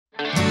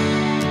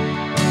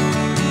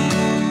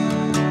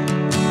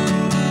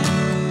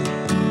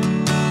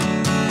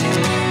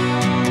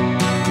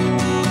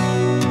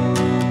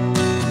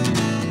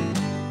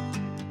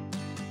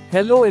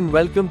Hello and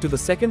welcome to the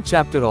second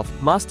chapter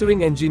of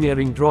Mastering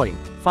Engineering Drawing,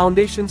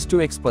 Foundations to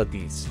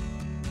Expertise.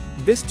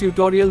 This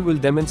tutorial will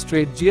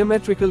demonstrate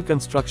geometrical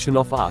construction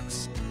of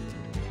arcs.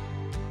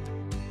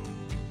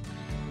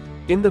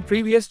 In the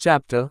previous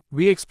chapter,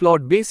 we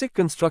explored basic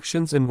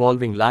constructions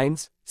involving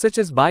lines, such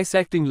as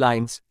bisecting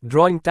lines,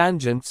 drawing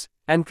tangents,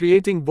 and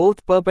creating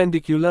both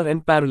perpendicular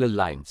and parallel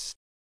lines.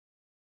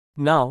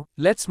 Now,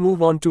 let's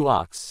move on to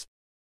arcs.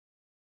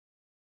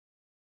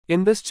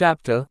 In this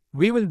chapter,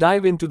 we will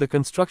dive into the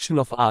construction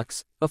of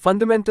arcs, a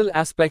fundamental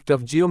aspect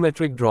of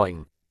geometric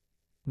drawing.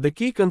 The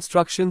key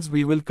constructions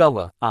we will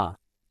cover are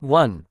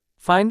 1.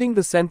 Finding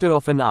the center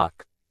of an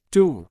arc.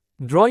 2.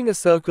 Drawing a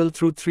circle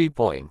through 3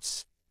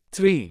 points.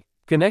 3.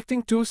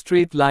 Connecting two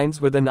straight lines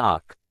with an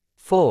arc.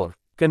 4.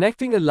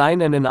 Connecting a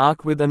line and an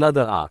arc with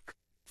another arc.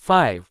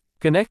 5.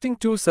 Connecting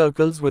two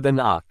circles with an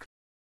arc.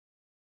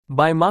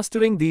 By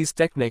mastering these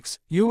techniques,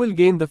 you will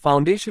gain the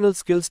foundational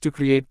skills to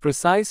create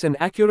precise and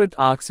accurate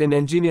arcs in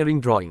engineering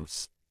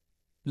drawings.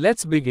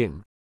 Let's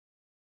begin.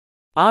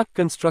 Arc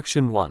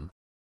construction 1.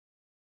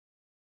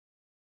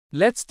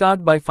 Let's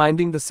start by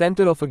finding the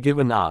center of a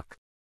given arc.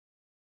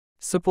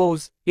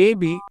 Suppose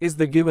AB is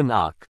the given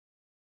arc.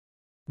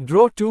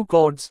 Draw two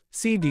chords,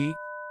 CD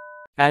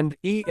and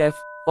EF,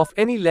 of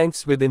any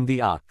lengths within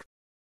the arc.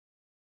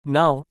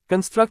 Now,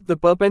 construct the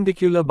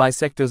perpendicular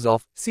bisectors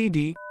of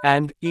CD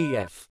and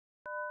EF.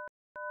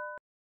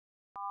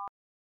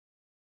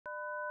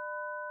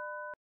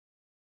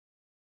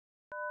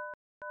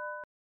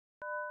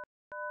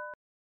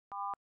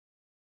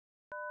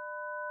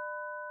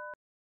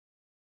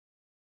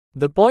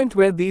 The point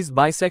where these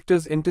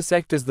bisectors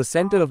intersect is the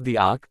center of the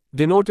arc,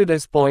 denoted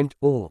as point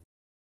O.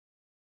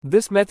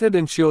 This method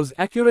ensures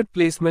accurate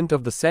placement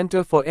of the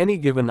center for any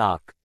given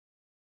arc.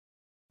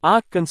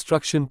 Arc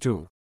construction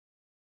 2.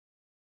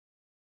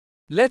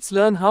 Let's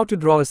learn how to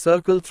draw a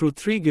circle through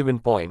 3 given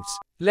points,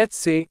 let's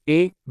say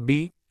A,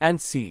 B,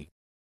 and C.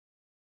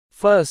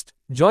 First,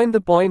 join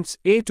the points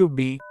A to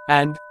B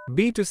and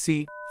B to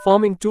C,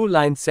 forming two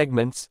line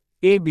segments,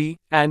 AB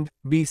and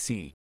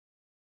BC.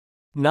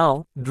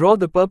 Now, draw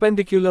the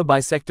perpendicular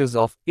bisectors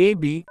of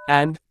AB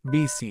and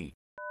BC.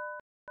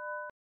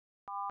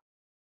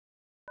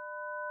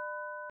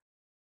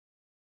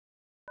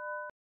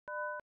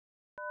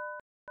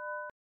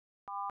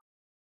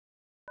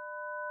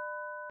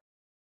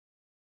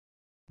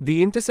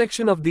 The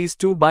intersection of these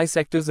two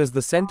bisectors is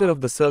the center of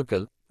the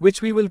circle,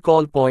 which we will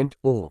call point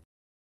O.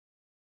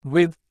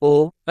 With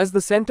O as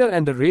the center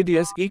and a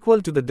radius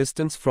equal to the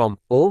distance from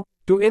O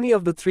to any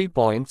of the 3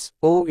 points,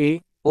 OA,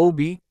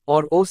 OB,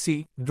 or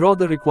OC, draw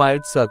the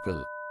required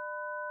circle.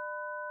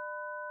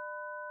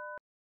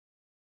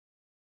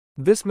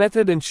 This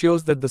method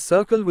ensures that the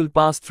circle will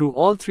pass through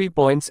all 3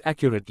 points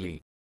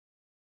accurately.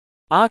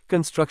 Arc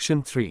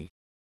construction 3.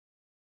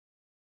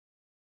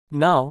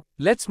 Now,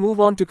 let's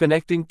move on to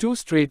connecting two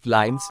straight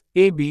lines,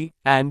 AB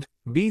and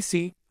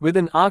BC, with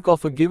an arc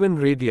of a given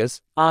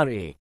radius,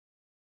 RA.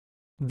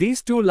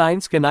 These two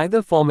lines can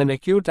either form an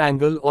acute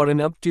angle or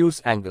an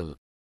obtuse angle.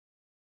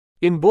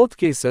 In both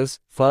cases,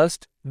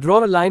 first,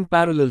 draw a line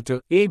parallel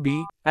to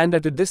AB and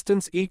at a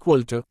distance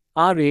equal to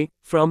RA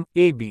from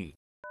AB.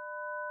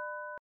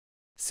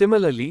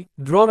 Similarly,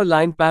 draw a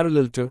line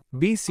parallel to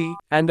BC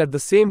and at the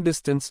same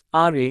distance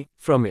RA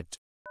from it.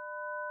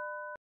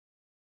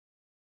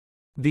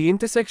 The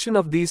intersection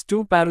of these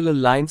two parallel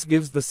lines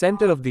gives the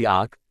center of the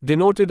arc,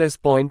 denoted as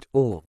point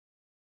O.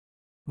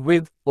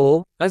 With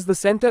O as the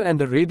center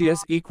and a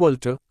radius equal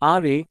to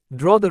RA,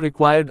 draw the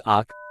required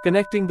arc,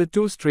 connecting the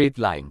two straight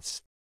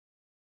lines.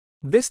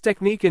 This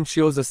technique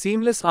ensures a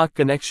seamless arc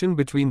connection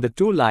between the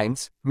two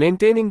lines,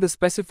 maintaining the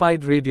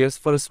specified radius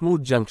for a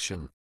smooth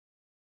junction.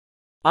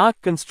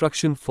 Arc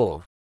construction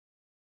 4.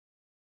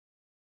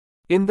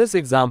 In this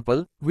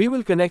example, we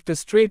will connect a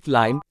straight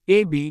line,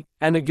 AB,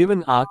 and a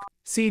given arc,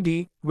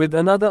 CD, with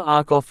another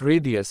arc of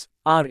radius,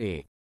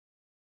 RA.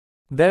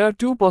 There are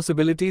two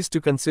possibilities to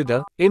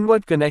consider,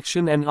 inward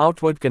connection and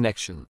outward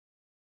connection.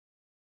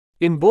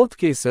 In both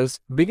cases,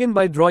 begin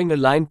by drawing a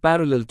line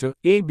parallel to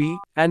AB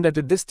and at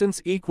a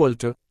distance equal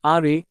to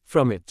RA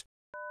from it.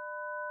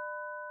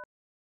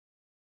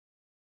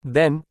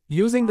 Then,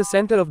 using the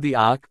center of the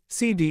arc,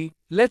 CD,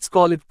 let's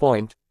call it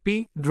point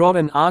P, draw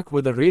an arc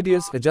with a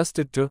radius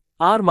adjusted to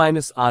R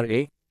minus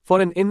RA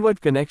for an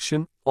inward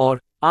connection,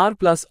 or R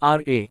plus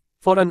RA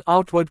for an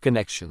outward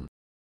connection.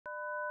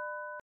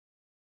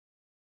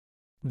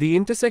 The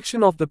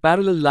intersection of the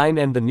parallel line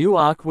and the new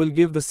arc will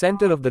give the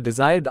center of the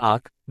desired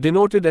arc,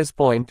 denoted as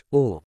point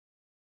O.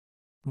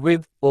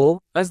 With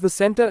O as the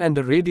center and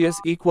a radius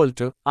equal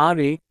to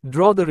RA,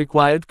 draw the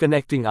required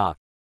connecting arc.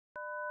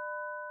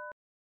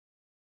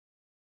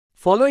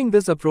 Following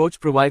this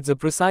approach provides a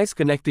precise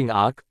connecting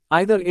arc,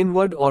 either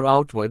inward or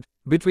outward,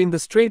 between the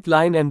straight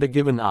line and the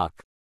given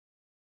arc.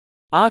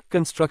 Arc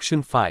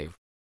construction 5.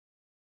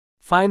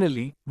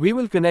 Finally, we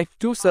will connect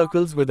two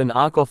circles with an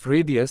arc of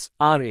radius,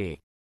 RA.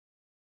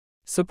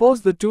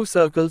 Suppose the two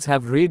circles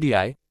have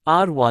radii,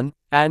 R1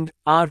 and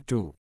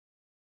R2.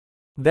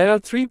 There are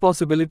three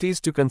possibilities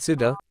to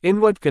consider: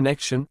 inward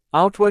connection,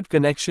 outward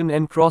connection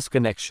and cross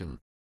connection.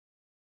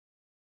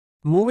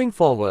 Moving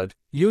forward,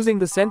 using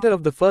the center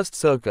of the first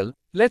circle,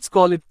 let's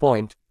call it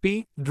point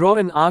P, draw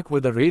an arc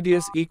with a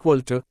radius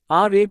equal to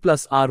RA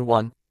plus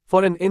R1,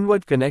 for an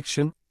inward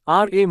connection,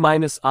 RA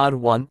minus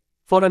R1,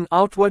 for an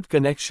outward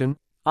connection,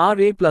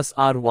 RA plus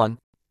R1,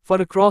 for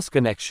a cross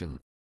connection.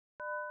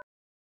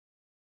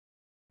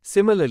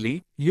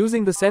 Similarly,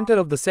 using the center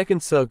of the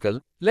second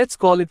circle, let's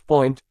call it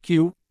point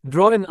Q,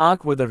 draw an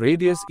arc with a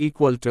radius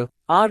equal to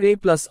RA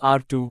plus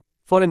R2,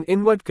 for an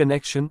inward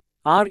connection,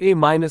 RA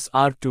minus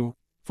R2,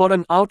 for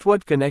an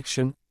outward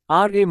connection,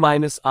 RA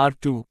minus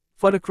R2,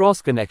 for a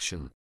cross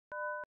connection.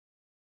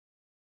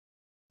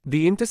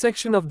 The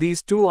intersection of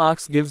these two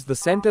arcs gives the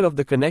center of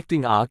the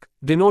connecting arc,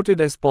 denoted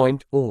as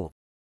point O.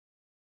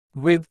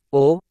 With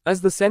O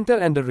as the center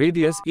and a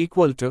radius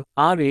equal to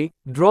RA,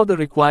 draw the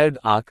required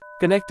arc,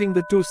 connecting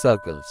the two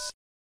circles.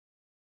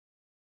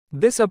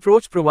 This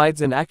approach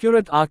provides an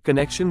accurate arc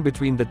connection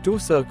between the two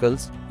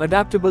circles,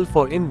 adaptable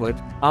for inward,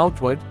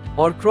 outward,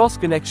 or cross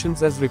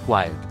connections as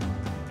required.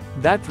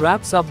 That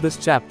wraps up this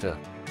chapter.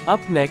 Up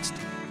next,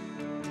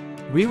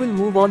 we will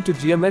move on to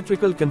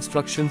geometrical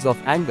constructions of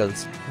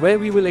angles, where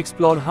we will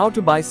explore how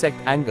to bisect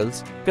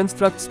angles,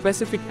 construct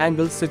specific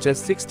angles such as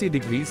 60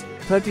 degrees,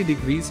 30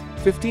 degrees,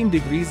 15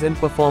 degrees and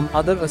perform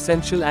other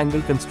essential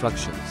angle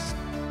constructions.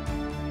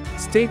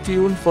 Stay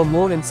tuned for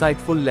more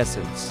insightful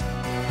lessons.